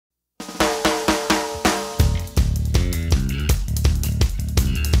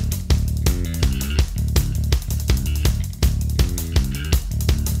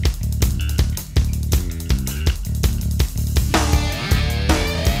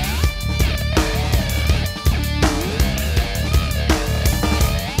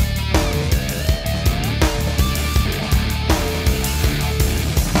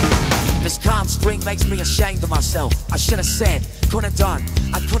makes me ashamed of myself. I should have said, could have done.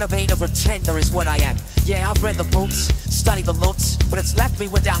 I could have been a pretender is what I am. Yeah, I've read the books, studied the looks, but it's left me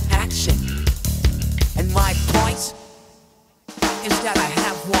without action. And my point is that I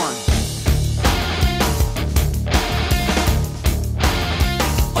have one.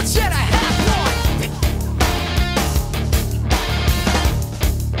 Or said I have one.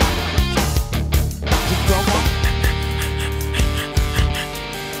 You grow up.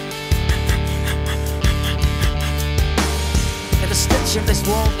 The stench of this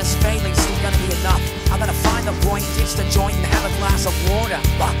world, this failing, still gonna be enough. I gotta find a point, ditch the joint and have a glass of water.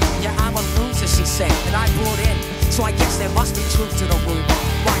 But yeah, I'm a loser, she said, and I brought in. So I guess there must be truth to the rumor.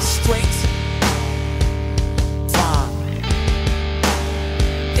 Right, straight, fine.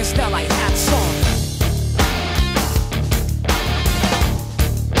 It's not like that song.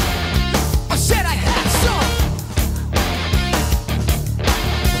 I said I had some.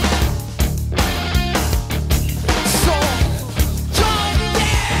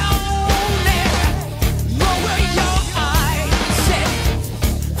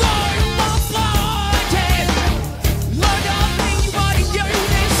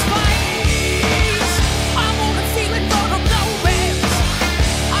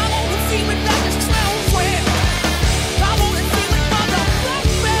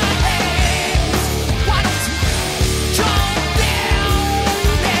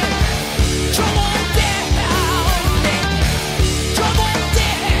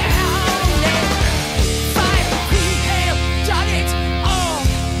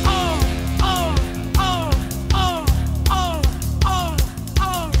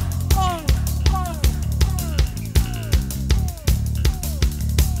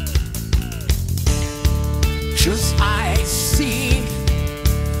 Cause I see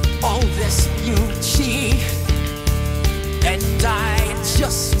all this beauty, and I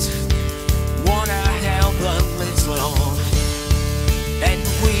just